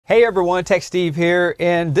Hey everyone, Tech Steve here,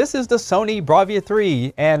 and this is the Sony Bravia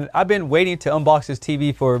 3, and I've been waiting to unbox this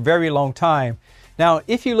TV for a very long time. Now,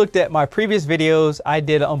 if you looked at my previous videos, I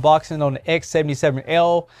did an unboxing on the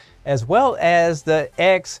X77L as well as the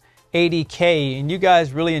X80K, and you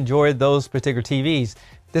guys really enjoyed those particular TVs.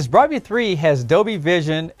 This Bravia 3 has Dolby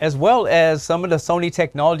Vision as well as some of the Sony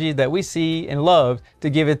technology that we see and love to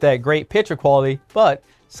give it that great picture quality, but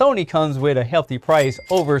Sony comes with a healthy price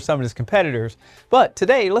over some of its competitors. But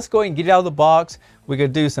today, let's go ahead and get it out of the box. We're gonna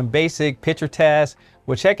do some basic picture tests.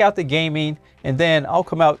 We'll check out the gaming, and then I'll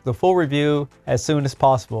come out with the full review as soon as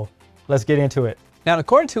possible. Let's get into it. Now,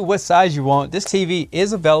 according to what size you want, this TV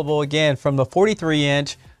is available again from the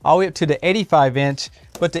 43-inch all the way up to the 85-inch.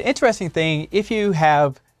 But the interesting thing, if you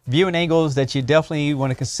have viewing angles that you definitely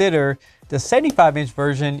want to consider, the 75-inch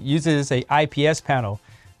version uses a IPS panel.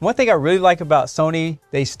 One thing I really like about Sony,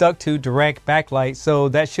 they stuck to direct backlight, so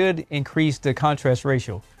that should increase the contrast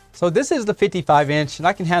ratio. So this is the 55-inch, and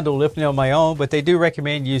I can handle lifting it on my own, but they do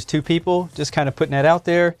recommend use two people, just kind of putting that out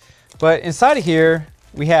there. But inside of here,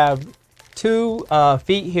 we have two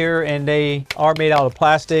feet here, and they are made out of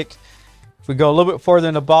plastic. If we go a little bit further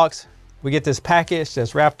in the box, we get this package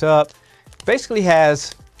that's wrapped up. Basically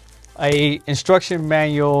has a instruction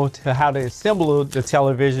manual to how to assemble the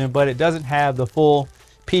television, but it doesn't have the full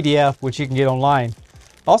PDF, which you can get online.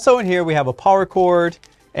 Also in here we have a power cord,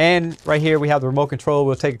 and right here we have the remote control.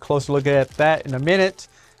 We'll take a closer look at that in a minute.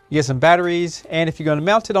 You get some batteries, and if you're going to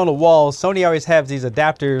mount it on the wall, Sony always has these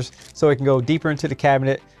adapters so it can go deeper into the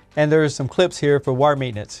cabinet, and there's some clips here for wire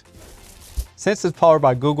maintenance. Since it's powered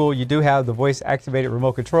by Google, you do have the voice activated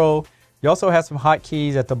remote control. You also have some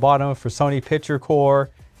hotkeys at the bottom for Sony Picture Core,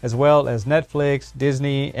 as well as Netflix,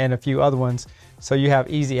 Disney, and a few other ones, so you have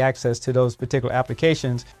easy access to those particular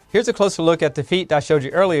applications. Here's a closer look at the feet that I showed you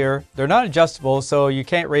earlier. They're not adjustable, so you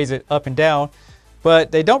can't raise it up and down,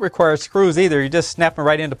 but they don't require screws either. You just snap them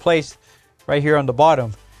right into place right here on the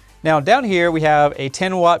bottom. Now down here we have a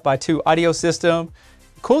 10 watt by 2 audio system.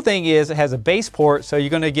 The cool thing is it has a bass port, so you're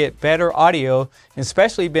going to get better audio, and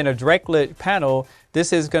especially being a direct lit panel,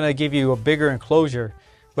 this is going to give you a bigger enclosure.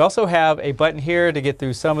 We also have a button here to get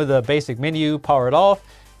through some of the basic menu, power it off,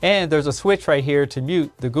 and there's a switch right here to mute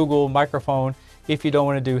the Google microphone if you don't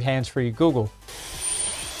want to do hands-free Google.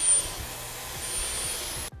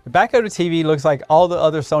 The back of the TV looks like all the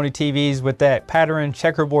other Sony TVs with that pattern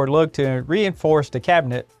checkerboard look to reinforce the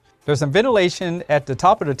cabinet. There's some ventilation at the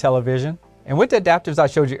top of the television, and with the adapters I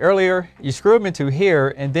showed you earlier, you screw them into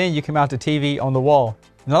here and then you can mount the TV on the wall.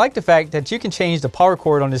 And I like the fact that you can change the power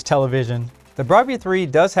cord on this television. The Bravia 3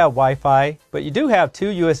 does have Wi-Fi, but you do have two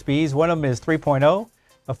USBs. One of them is 3.0,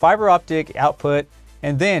 a fiber optic output,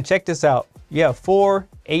 and then check this out. You have 4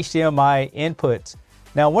 HDMI inputs.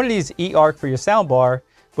 Now one of these eARC for your soundbar,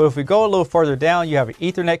 but if we go a little further down, you have an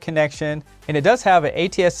Ethernet connection, and it does have an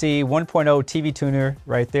ATSC 1.0 TV tuner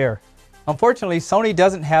right there. Unfortunately, Sony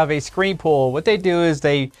doesn't have a screen pull. What they do is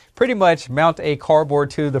they pretty much mount a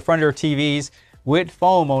cardboard to the front of their TVs with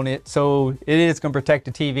foam on it, so it is going to protect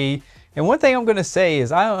the TV. And one thing I'm going to say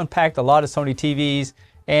is I unpacked a lot of Sony TVs,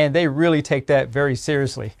 and they really take that very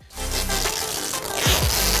seriously.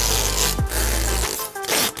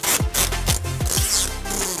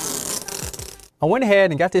 I went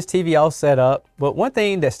ahead and got this TV all set up, but one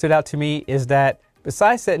thing that stood out to me is that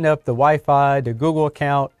besides setting up the Wi-Fi, the Google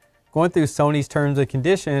account, going through Sony's terms and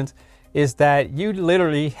conditions, is that you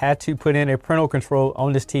literally had to put in a parental control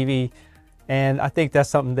on this TV, and I think that's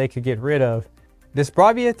something they could get rid of. This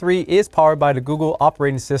Bravia 3 is powered by the Google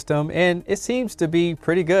operating system, and it seems to be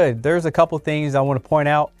pretty good. There's a couple things I want to point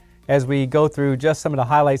out as we go through just some of the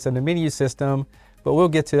highlights of the menu system, but we'll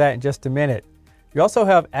get to that in just a minute. You also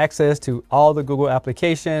have access to all the Google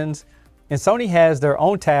applications, and Sony has their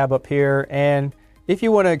own tab up here, and if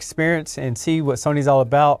you want to experience and see what Sony's all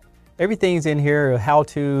about, everything's in here,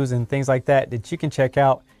 how-tos and things like that that you can check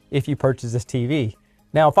out if you purchase this TV.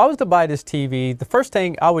 Now, if I was to buy this TV, the first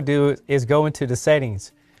thing I would do is go into the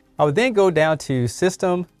settings. I would then go down to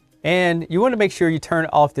System, and you want to make sure you turn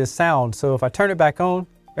off this sound. So if I turn it back on,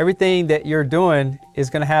 everything that you're doing is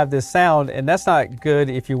going to have this sound, and that's not good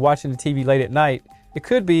if you're watching the TV late at night. It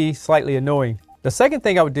could be slightly annoying. The second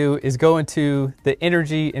thing I would do is go into the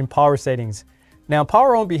energy and power settings. Now,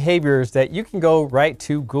 power on behaviors that you can go right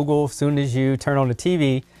to Google as soon as you turn on the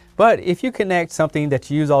TV. But if you connect something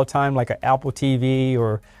that you use all the time, like an Apple TV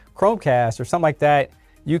or Chromecast or something like that,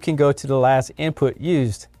 you can go to the last input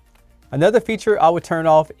used. Another feature I would turn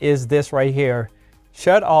off is this right here.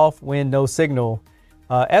 Shut off when no signal.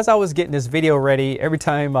 As I was getting this video ready, every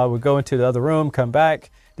time I would go into the other room, come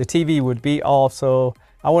back, the TV would be off. So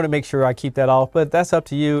I want to make sure I keep that off, but that's up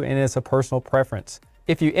to you and it's a personal preference.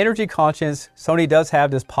 If you energy conscious, Sony does have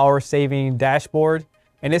this power saving dashboard,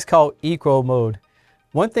 and it's called Eco mode.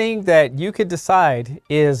 One thing that you could decide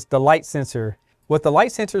is the light sensor. What the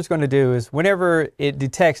light sensor is going to do is whenever it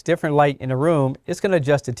detects different light in a room, it's going to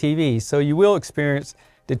adjust the TV. So you will experience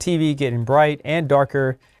the TV getting bright and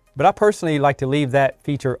darker, but I personally like to leave that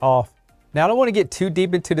feature off. Now I don't want to get too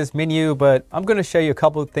deep into this menu, but I'm going to show you a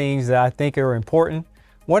couple of things that I think are important.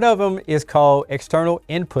 One of them is called external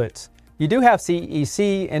inputs. You do have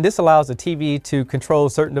CEC, and this allows the TV to control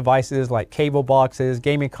certain devices like cable boxes,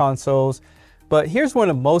 gaming consoles. But here's one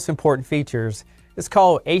of the most important features. It's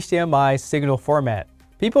called HDMI signal format.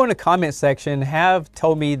 People in the comment section have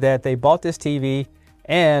told me that they bought this TV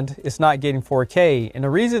and it's not getting 4K. And the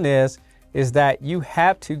reason is that you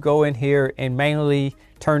have to go in here and manually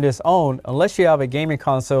turn this on. Unless you have a gaming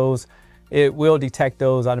consoles, it will detect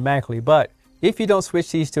those automatically. But if you don't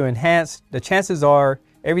switch these to enhanced, the chances are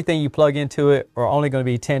everything you plug into it are only going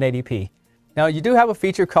to be 1080p. Now you do have a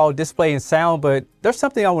feature called display and sound, but there's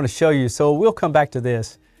something I want to show you, so we'll come back to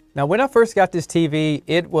this. Now when I first got this TV,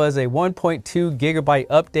 it was a 1.2 gigabyte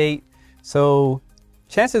update. So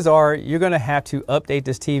chances are you're going to have to update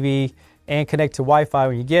this TV and connect to Wi-Fi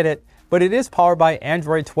when you get it. But it is powered by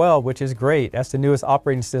Android 12, which is great. That's the newest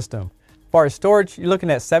operating system. As far as storage, you're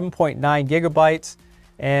looking at 7.9 gigabytes.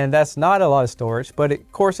 And that's not a lot of storage, but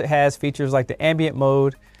of course it has features like the ambient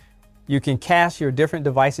mode. You can cast your different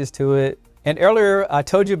devices to it. And earlier I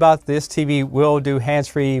told you about this TV will do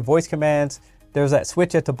hands-free voice commands. There's that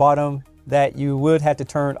switch at the bottom that you would have to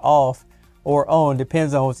turn off or on,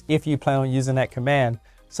 depends on if you plan on using that command.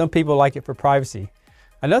 Some people like it for privacy.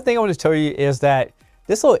 Another thing I want to tell you is that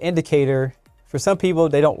this little indicator, for some people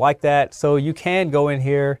they don't like that, so you can go in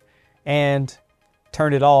here and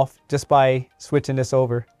turn it off just by switching this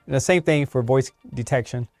over. And the same thing for voice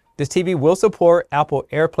detection. This TV will support Apple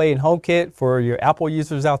AirPlay and HomeKit for your Apple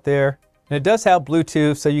users out there. And it does have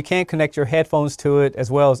Bluetooth, so you can connect your headphones to it as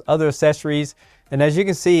well as other accessories. And as you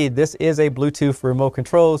can see, this is a Bluetooth remote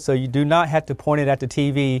control, so you do not have to point it at the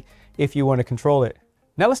TV if you want to control it.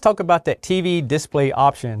 Now let's talk about that TV display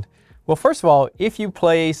option. Well, first of all, if you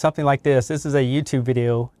play something like this is a YouTube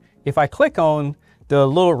video. If I click on the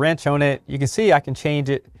little wrench on it, you can see I can change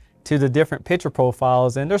it to the different picture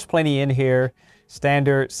profiles, and there's plenty in here.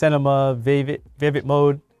 Standard, cinema, vivid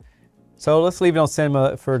mode. So let's leave it on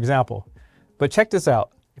cinema for example. But check this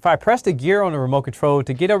out. If I press the gear on the remote control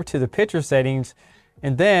to get over to the picture settings,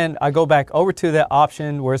 and then I go back over to that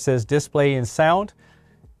option where it says display and sound,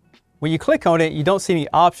 when you click on it, you don't see any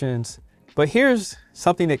options. But here's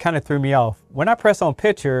something that kind of threw me off. When I press on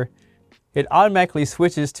picture, it automatically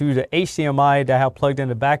switches to the HDMI that I have plugged in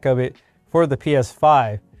the back of it for the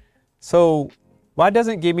PS5. So why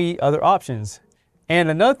doesn't it give me other options? And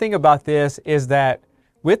another thing about this is that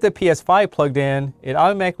with the PS5 plugged in, it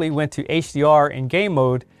automatically went to HDR in game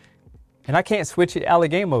mode, and I can't switch it out of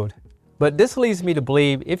game mode. But this leads me to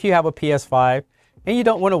believe if you have a PS5 and you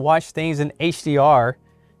don't want to watch things in HDR,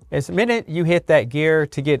 as the minute you hit that gear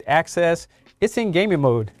to get access, it's in gaming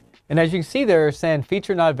mode. And as you can see there, it's saying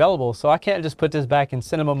feature not available. So I can't just put this back in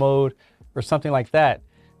cinema mode or something like that.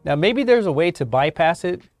 Now maybe there's a way to bypass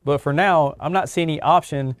it, but for now, I'm not seeing any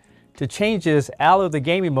option to change this out of the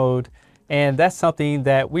gaming mode. And that's something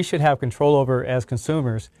that we should have control over as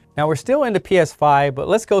consumers. Now we're still in the PS5, but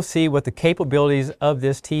let's go see what the capabilities of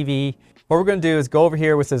this TV. What we're gonna do is go over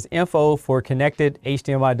here which says info for connected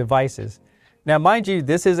HDMI devices. Now, mind you,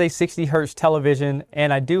 this is a 60 Hertz television,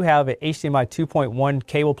 and I do have an HDMI 2.1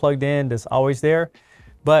 cable plugged in that's always there.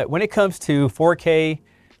 But when it comes to 4K,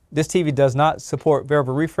 this TV does not support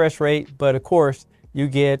variable refresh rate, but of course, you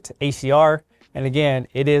get HDR, and again,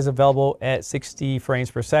 it is available at 60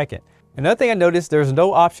 frames per second. Another thing I noticed, there's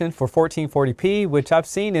no option for 1440p, which I've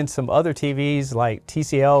seen in some other TVs like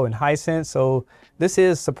TCL and Hisense, so this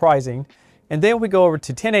is surprising. And then we go over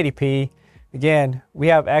to 1080p. Again, we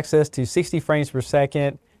have access to 60 frames per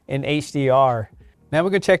second in HDR. Now we're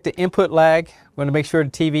going to check the input lag. We're going to make sure the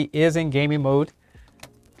TV is in gaming mode.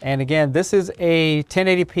 And again, this is a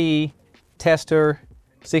 1080p tester,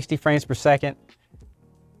 60 frames per second.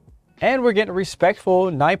 And we're getting a respectful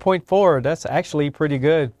 9.4. That's actually pretty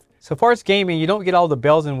good. So far as gaming, you don't get all the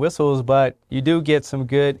bells and whistles, but you do get some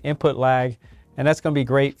good input lag. And that's going to be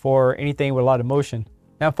great for anything with a lot of motion.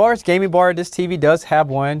 Now, as far as gaming bar, this TV does have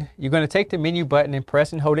one. You're going to take the menu button and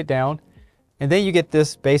press and hold it down. And then you get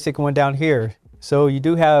this basic one down here. So you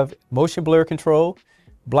do have motion blur control,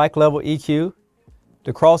 black level EQ,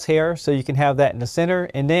 the crosshair, so you can have that in the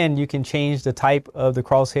center. And then you can change the type of the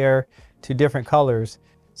crosshair to different colors.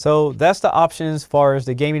 So that's the options as far as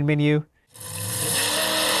the gaming menu.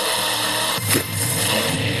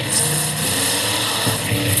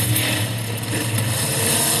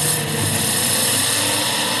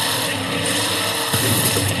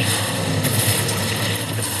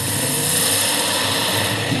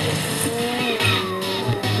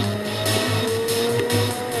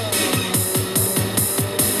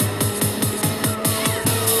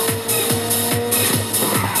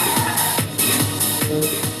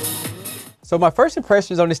 So my first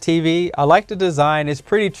impressions on this TV, I like the design. It's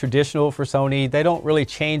pretty traditional for Sony. They don't really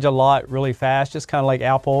change a lot really fast, just kind of like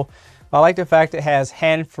Apple. I like the fact it has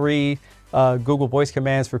hand-free Google voice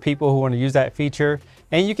commands for people who want to use that feature.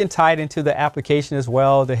 And you can tie it into the application as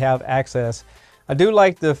well to have access. I do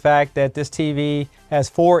like the fact that this TV has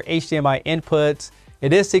 4 HDMI inputs.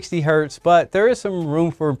 It is 60 Hertz, but there is some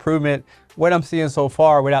room for improvement what I'm seeing so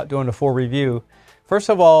far without doing a full review. First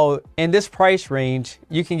of all, in this price range,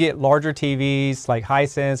 you can get larger TVs like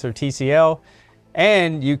Hisense or TCL,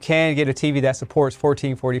 and you can get a TV that supports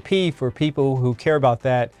 1440p for people who care about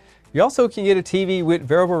that. You also can get a TV with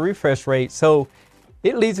variable refresh rate. So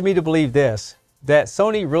it leads me to believe this, that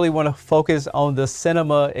Sony really want to focus on the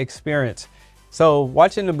cinema experience. So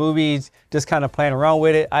watching the movies, just kind of playing around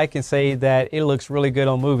with it, I can say that it looks really good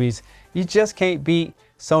on movies. You just can't beat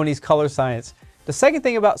Sony's color science. The second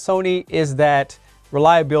thing about Sony is that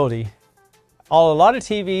reliability. A lot of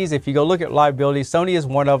TVs, if you go look at reliability, Sony is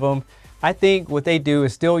one of them. I think what they do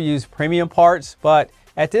is still use premium parts, but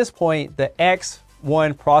at this point, the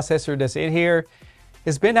X1 processor that's in here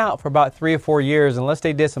has been out for about 3 or 4 years, unless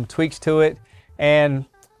they did some tweaks to it. And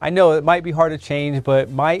I know it might be hard to change, but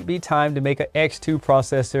it might be time to make an X2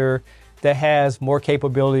 processor that has more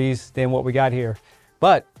capabilities than what we got here.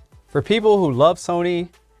 But for people who love Sony,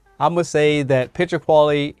 I'm gonna say that picture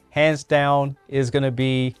quality, hands down, is gonna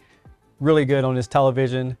be really good on this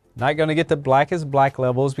television. Not gonna get the blackest black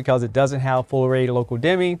levels because it doesn't have full array local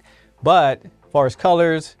dimming, but as far as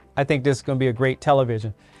colors, I think this is gonna be a great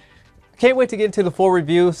television. Can't wait to get into the full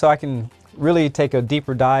review so I can really take a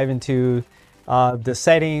deeper dive into the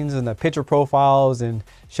settings and the picture profiles and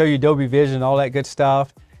show you Dolby Vision, all that good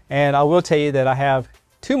stuff. And I will tell you that I have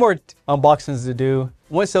 2 more unboxings to do.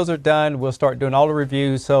 Once those are done, we'll start doing all the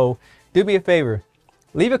reviews. So do me a favor,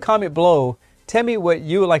 leave a comment below. Tell me what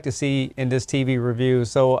you would like to see in this TV review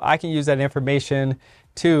so I can use that information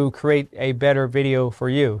to create a better video for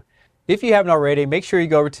you. If you haven't already, make sure you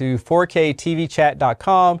go over to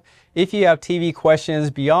 4ktvchat.com. If you have TV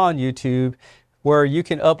questions beyond YouTube, where you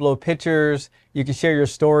can upload pictures, you can share your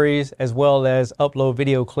stories, as well as upload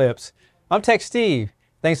video clips. I'm Tech Steve.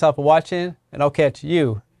 Thanks all for watching, and I'll catch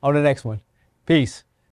you on the next one. Peace.